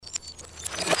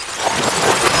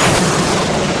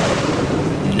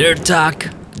Nerd talk,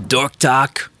 dork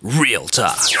talk, real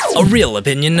talk. A real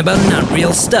opinion about not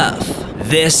real stuff.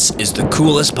 This is the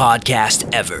coolest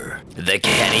podcast ever. The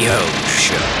Kenny Ho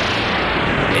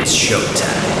Show. It's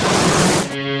showtime.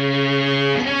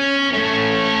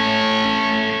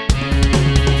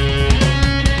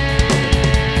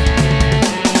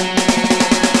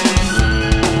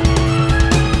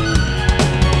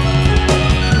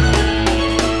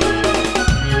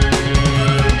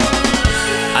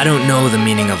 I don't know the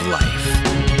meaning of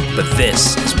life, but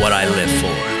this is what I live for.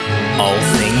 All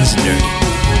things nerdy.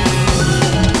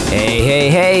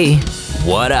 Hey,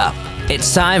 what up?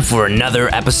 It's time for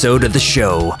another episode of the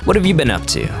show. What have you been up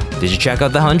to? Did you check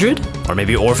out The 100? Or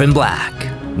maybe Orphan Black?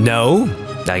 No?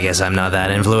 I guess I'm not that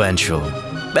influential.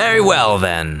 Very well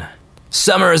then.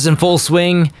 Summer is in full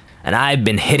swing, and I've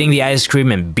been hitting the ice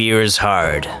cream and beers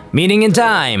hard. Meaning in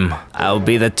time, I'll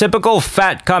be the typical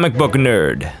fat comic book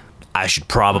nerd. I should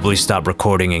probably stop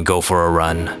recording and go for a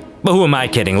run. But who am I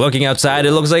kidding? Looking outside,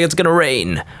 it looks like it's gonna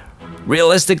rain.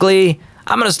 Realistically,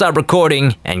 I'm gonna stop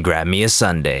recording and grab me a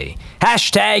sundae.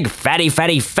 Hashtag fatty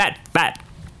fat.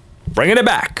 Bringing it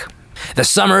back. The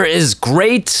summer is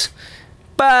great,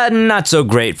 but not so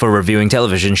great for reviewing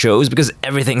television shows because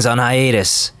everything's on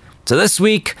hiatus. So this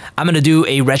week, I'm gonna do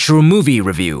a retro movie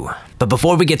review. But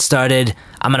before we get started,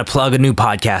 I'm gonna plug a new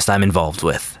podcast I'm involved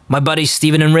with. My buddies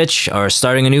Steven and Rich are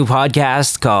starting a new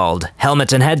podcast called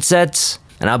Helmets and Headsets,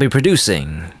 and I'll be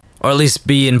producing, or at least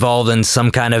be involved in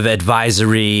some kind of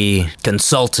advisory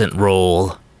consultant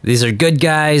role. These are good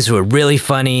guys who are really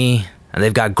funny, and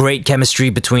they've got great chemistry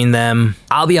between them.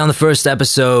 I'll be on the first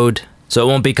episode, so it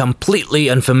won't be completely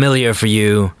unfamiliar for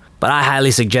you, but I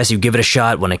highly suggest you give it a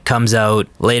shot when it comes out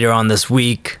later on this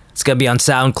week. It's gonna be on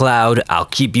SoundCloud. I'll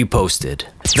keep you posted.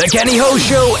 The Kenny Ho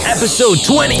Show, episode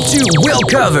 22, will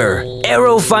cover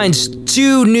Arrow finds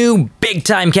 2 new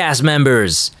big-time cast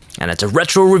members, and it's a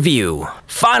retro review.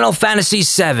 Final Fantasy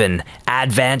VII,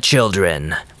 Advent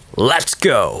Children. Let's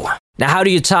go. Now, how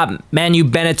do you top Manu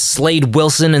Bennett's Slade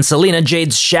Wilson and Selena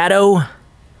Jade's Shadow?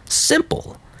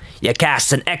 Simple. You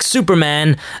cast an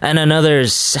ex-Superman and another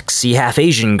sexy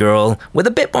half-Asian girl with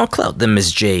a bit more clout than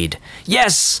Miss Jade.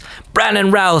 Yes,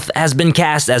 Brandon Routh has been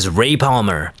cast as Ray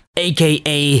Palmer,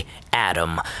 aka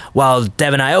Adam, while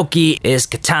Devon Aoki is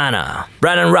Katana.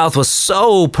 Brandon Routh was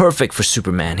so perfect for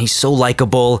Superman. He's so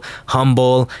likable,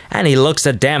 humble, and he looks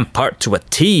the damn part to a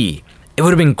T. It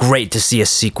would have been great to see a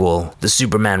sequel, The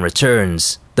Superman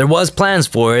Returns. There was plans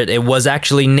for it. It was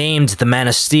actually named The Man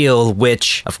of Steel,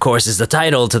 which, of course, is the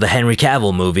title to the Henry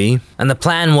Cavill movie. And the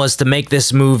plan was to make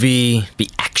this movie be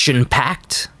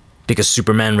action-packed, because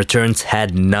Superman Returns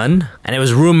had none. And it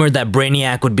was rumored that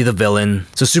Brainiac would be the villain,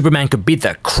 so Superman could beat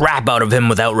the crap out of him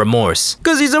without remorse,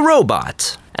 because he's a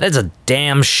robot. And it's a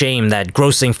damn shame that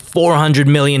grossing $400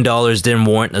 million didn't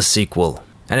warrant a sequel.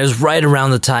 And it was right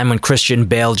around the time when Christian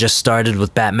Bale just started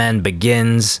with Batman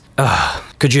Begins.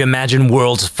 Could you imagine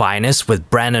World's Finest with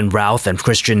Brandon Routh and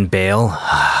Christian Bale?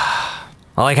 I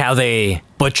like how they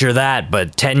butcher that,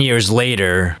 but 10 years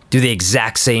later, do the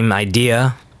exact same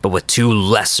idea, but with 2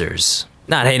 lessers.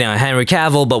 Not hating on Henry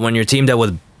Cavill, but when you're teamed up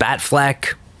with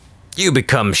Batfleck, you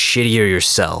become shittier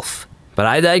yourself. But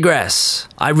I digress.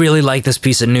 I really like this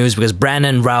piece of news because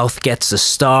Brandon Routh gets a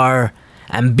star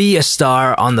and be a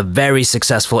star on the very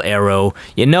successful Arrow.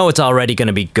 You know it's already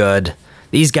gonna be good.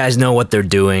 These guys know what they're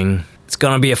doing. It's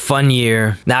gonna be a fun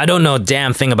year. Now, I don't know a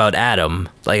damn thing about Adam.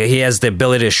 Like, he has the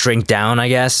ability to shrink down, I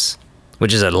guess,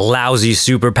 which is a lousy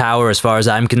superpower as far as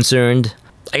I'm concerned.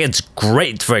 Like, it's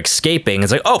great for escaping.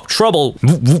 It's like, oh, trouble.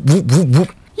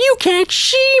 You can't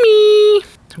see me.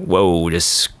 Whoa,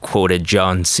 just quoted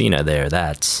John Cena there.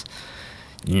 That's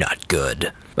not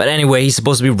good. But anyway, he's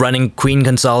supposed to be running Queen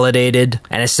Consolidated,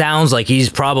 and it sounds like he's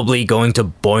probably going to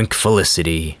boink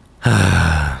Felicity.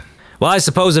 Well, I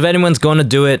suppose if anyone's going to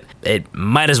do it, it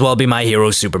might as well be my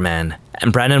hero Superman.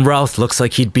 And Brandon Routh looks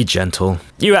like he'd be gentle.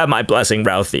 You have my blessing,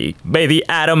 Routhie. May the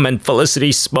Adam and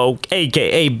Felicity Smoke,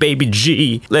 aka Baby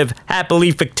G, live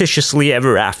happily fictitiously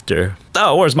ever after.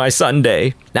 Oh, where's my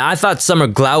sundae? Now, I thought Summer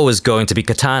Glau was going to be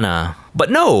Katana, but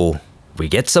no. We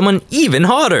get someone even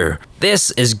hotter.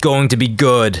 This is going to be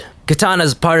good.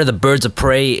 Katana's part of the Birds of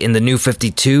Prey in the New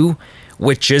 52,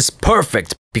 which is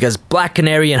perfect because Black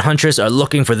Canary and Huntress are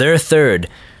looking for their third,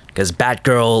 because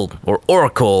Batgirl or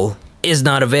Oracle is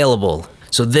not available.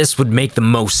 So this would make the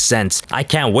most sense. I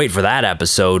can't wait for that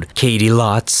episode. Katie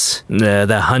Lotz,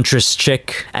 the Huntress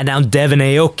chick, and now Devon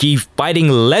Aoki fighting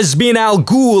lesbian Al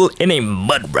Ghul in a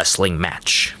mud wrestling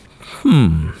match.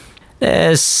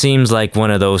 This seems like one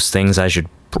of those things I should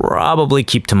probably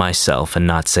keep to myself and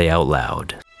not say out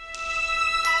loud.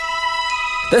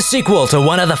 The sequel to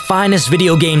one of the finest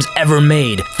video games ever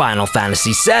made, Final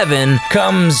Fantasy VII,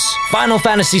 comes Final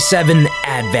Fantasy VII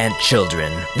Advent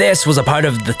Children. This was a part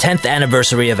of the 10th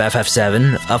anniversary of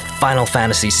FF7, of Final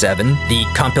Fantasy VII, the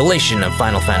compilation of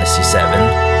Final Fantasy VII.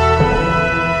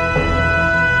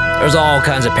 There was all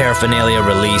kinds of paraphernalia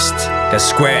released, because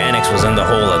Square Enix was in the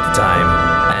hole at the time,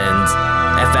 and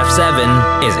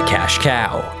FF7 is a cash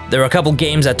cow. There were a couple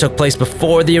games that took place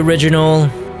before the original,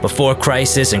 before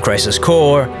Crisis and Crisis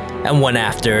Core, and one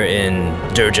after in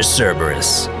Dirge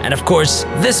Cerberus. And of course,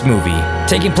 this movie,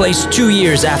 taking place 2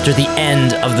 years after the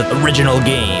end of the original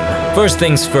game. First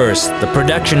things first, the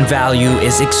production value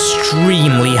is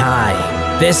extremely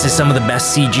high. This is some of the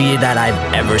best CG that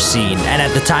I've ever seen, and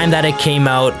at the time that it came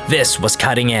out, this was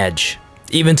cutting edge.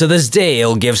 Even to this day,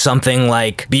 it'll give something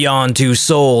like Beyond Two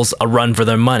Souls a run for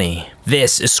their money.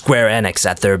 This is Square Enix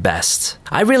at their best.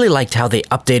 I really liked how they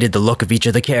updated the look of each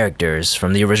of the characters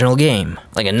from the original game.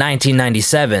 Like in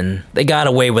 1997, they got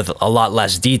away with a lot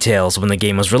less details when the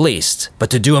game was released. But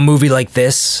to do a movie like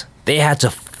this, they had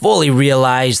to fully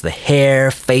realize the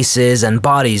hair, faces, and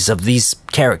bodies of these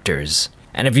characters.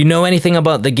 And if you know anything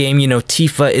about the game, you know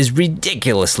Tifa is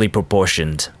ridiculously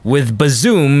proportioned, with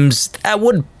bazooms that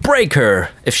would break her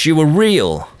if she were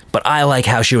real. But I like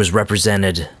how she was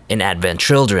represented in Advent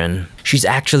Children. She's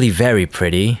actually very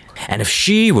pretty, and if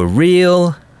she were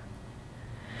real,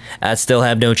 I'd still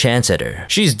have no chance at her.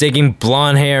 She's digging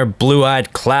blonde hair,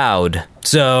 blue-eyed Cloud.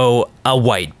 So, a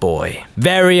white boy.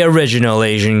 Very original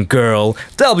Asian girl.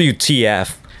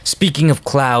 WTF. Speaking of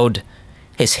Cloud,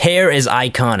 his hair is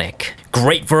iconic.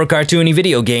 Great for a cartoony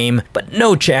video game, but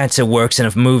no chance it works in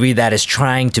a movie that is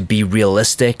trying to be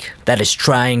realistic, that is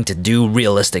trying to do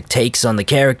realistic takes on the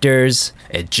characters.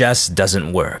 It just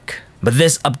doesn't work. But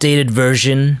this updated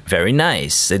version, very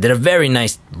nice. They did a very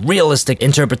nice, realistic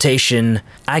interpretation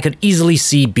I could easily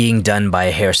see being done by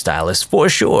a hairstylist for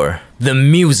sure. The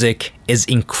music is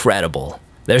incredible.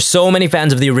 There's so many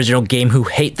fans of the original game who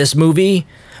hate this movie,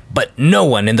 but no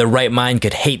one in their right mind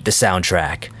could hate the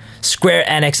soundtrack. Square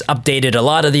Enix updated a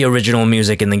lot of the original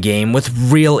music in the game with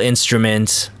real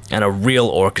instruments and a real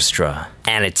orchestra,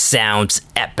 and it sounds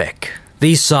epic.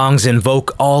 These songs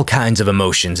invoke all kinds of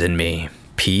emotions in me.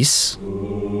 Peace,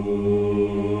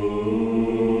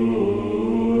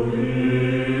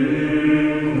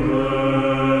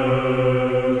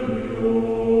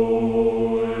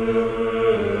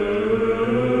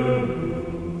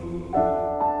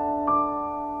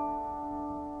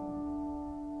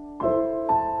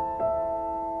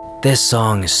 this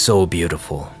song is so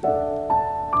beautiful.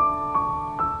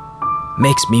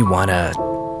 Makes me wanna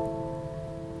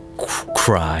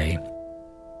cry.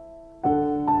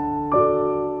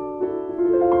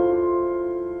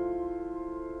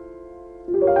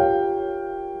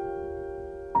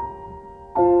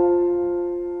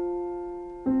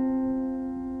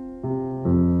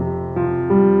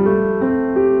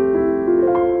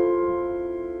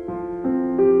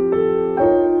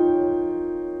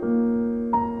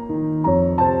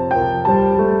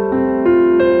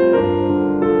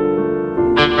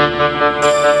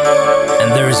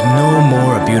 And there is no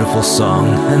more a beautiful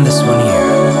song than this one here.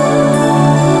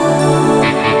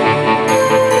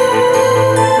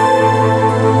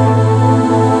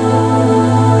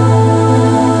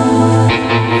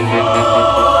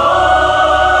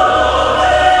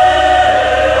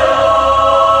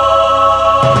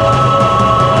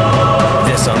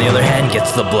 This, on the other hand,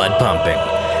 gets the blood pumping.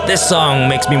 This song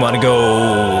makes me want to go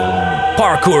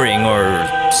parkouring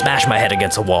or smash my head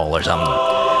against a wall or something.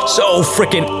 So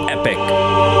freaking epic.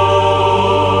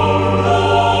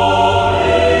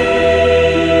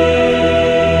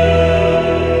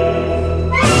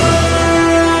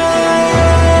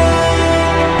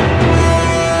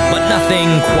 But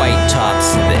nothing quite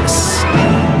tops this.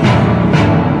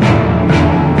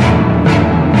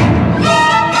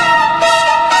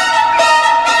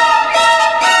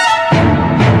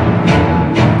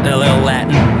 A little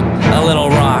Latin, a little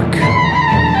rock,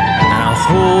 and a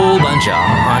whole bunch of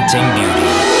haunting beauty.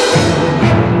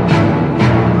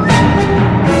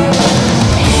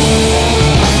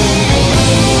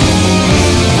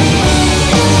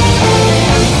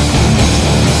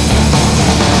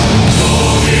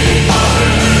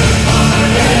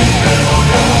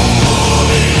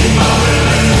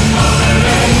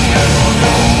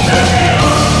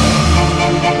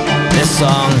 This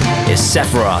song is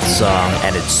Sephiroth's song,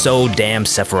 and it's so damn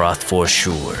Sephiroth for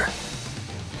sure.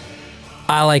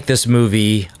 I like this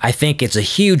movie. I think it's a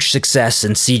huge success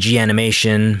in CG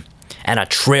animation. and a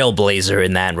trailblazer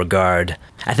in that regard.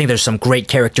 I think there's some great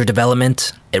character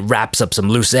development. It wraps up some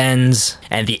loose ends,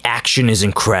 and the action is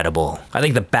incredible. I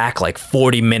think the back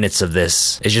 40 minutes of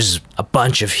this is just a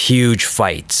bunch of huge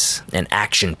fights and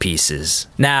action pieces.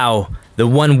 Now, the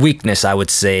one weakness I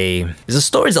would say is the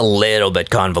story's a little bit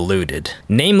convoluted.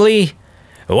 Namely,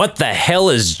 what the hell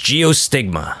is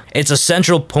geostigma? It's a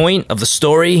central point of the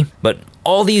story, but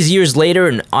all these years later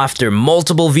and after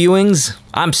multiple viewings,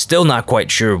 I'm still not quite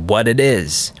sure what it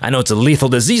is. I know it's a lethal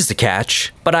disease to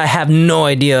catch, but I have no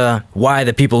idea why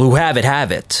the people who have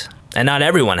it. And not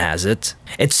everyone has it.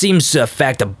 It seems to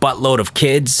affect a buttload of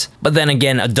kids, but then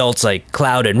again, adults like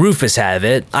Cloud and Rufus have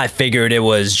it. I figured it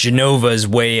was Genova's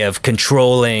way of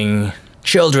controlling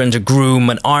children to groom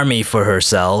an army for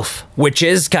herself, which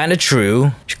is kind of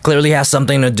true. She clearly has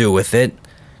something to do with it,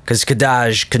 because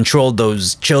Kadaj controlled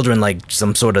those children like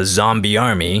some sort of zombie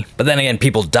army. But then again,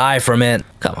 people die from it.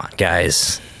 Come on,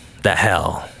 guys. The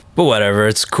hell. But whatever,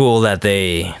 it's cool that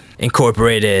they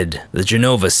incorporated the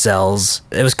Genova cells.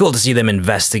 It was cool to see them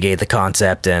investigate the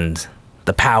concept and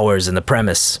the powers and the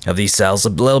premise of these cells a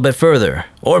little bit further.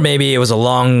 Or maybe it was a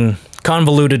long,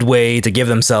 convoluted way to give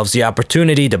themselves the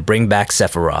opportunity to bring back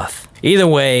Sephiroth. Either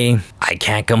way, I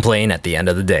can't complain at the end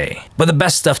of the day. But the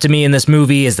best stuff to me in this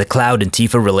movie is the Cloud and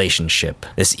Tifa relationship.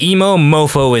 This emo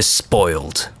mofo is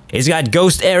spoiled. He's got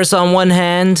Ghost Eris on one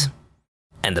hand,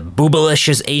 and the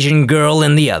boobalicious Asian girl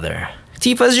in the other.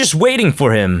 Tifa's just waiting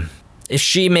for him. If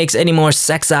she makes any more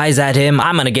sex eyes at him,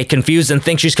 I'm gonna get confused and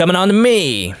think she's coming on to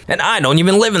me. And I don't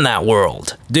even live in that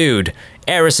world. Dude,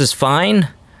 Eris is fine,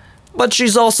 but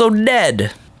she's also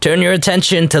dead. Turn your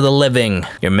attention to the living.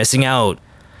 You're missing out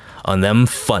on them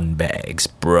fun bags,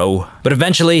 bro. But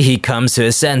eventually he comes to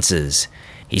his senses.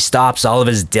 He stops all of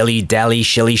his dilly-dally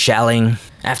shilly-shallying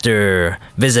after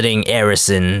visiting Eris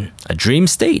in a dream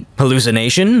state.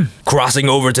 Hallucination? Crossing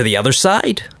over to the other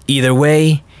side? Either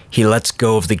way, he lets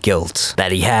go of the guilt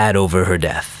that he had over her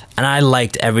death. And I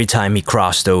liked every time he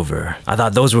crossed over. I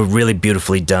thought those were really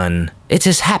beautifully done. It's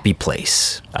his happy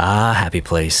place. Ah, happy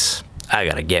place. I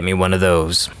gotta get me one of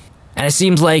those. And it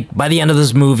seems like by the end of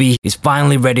this movie, he's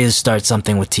finally ready to start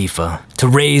something with Tifa. To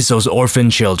raise those orphan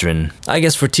children. I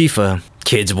guess for Tifa,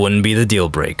 kids wouldn't be the deal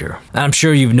breaker. And I'm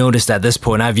sure you've noticed at this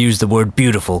point I've used the word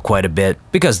beautiful quite a bit,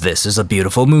 because this is a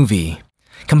beautiful movie.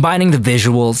 Combining the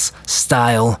visuals,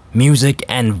 style, music,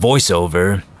 and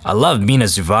voiceover, I love Mina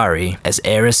Zuvari as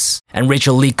Eris and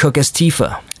Rachel Lee Cook as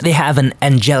Tifa. They have an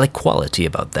angelic quality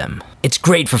about them. It's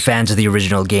great for fans of the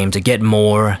original game to get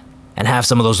more and have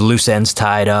some of those loose ends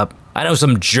tied up. I know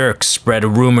some jerks spread a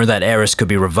rumor that Eris could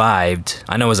be revived.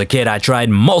 I know as a kid I tried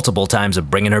multiple times of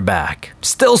bringing her back.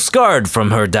 Still scarred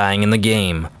from her dying in the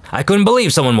game. I couldn't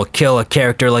believe someone would kill a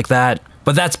character like that.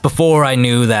 But that's before I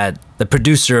knew that the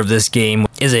producer of this game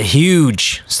is a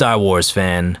huge Star Wars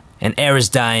fan, and Eris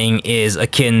dying is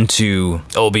akin to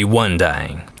Obi-Wan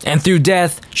dying. And through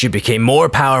death, she became more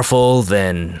powerful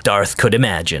than Darth could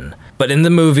imagine. But in the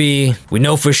movie, we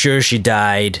know for sure she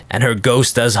died, and her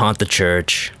ghost does haunt the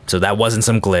church, so that wasn't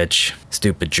some glitch.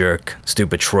 Stupid jerk,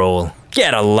 stupid troll.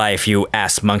 Get a life, you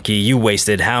ass monkey, you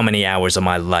wasted how many hours of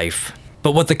my life?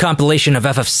 But what the compilation of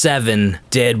FF7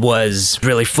 did was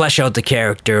really flesh out the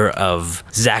character of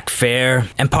Zack Fair,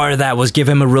 and part of that was give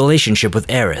him a relationship with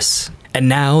Eris. And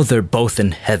now they're both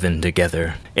in heaven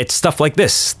together. It's stuff like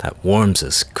this that warms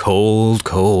this cold,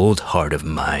 cold heart of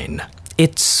mine.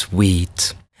 It's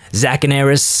sweet. Zack and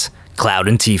Eris, Cloud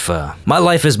and Tifa. My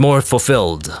life is more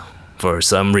fulfilled, for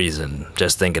some reason,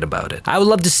 just thinking about it. I would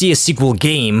love to see a sequel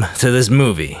game to this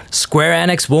movie. Square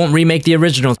Enix won't remake the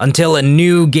original until a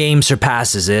new game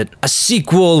surpasses it. A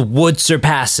sequel would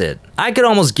surpass it. I could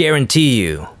almost guarantee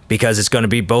you, because it's going to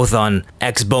be both on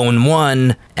Xbone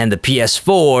One and the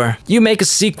PS4, you make a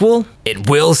sequel, it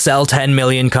will sell 10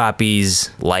 million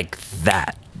copies like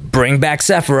that. Bring back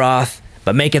Sephiroth,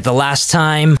 but make it the last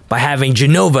time by having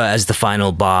Genova as the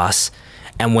final boss.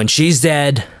 And when she's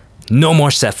dead, no more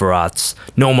Sephiroths,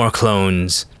 no more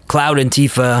clones. Cloud and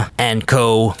Tifa and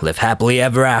co. live happily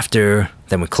ever after.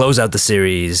 Then we close out the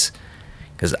series.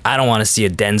 Because I don't want to see a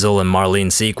Denzel and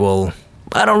Marlene sequel.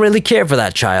 I don't really care for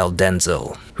that child,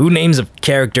 Denzel. Who names a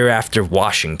character after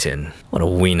Washington? What a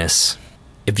weenus.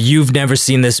 If you've never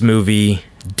seen this movie,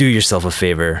 do yourself a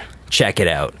favor. Check it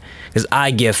out. Because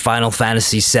I give Final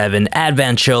Fantasy VII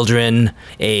Advent Children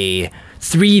a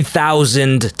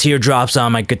 3,000 teardrops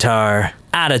on my guitar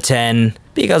out of 10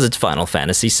 because it's Final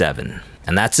Fantasy VII.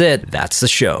 And that's it. That's the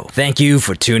show. Thank you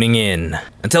for tuning in.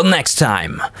 Until next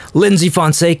time, Lindsay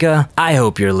Fonseca, I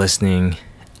hope you're listening,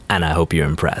 and I hope you're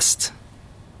impressed.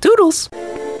 Toodles!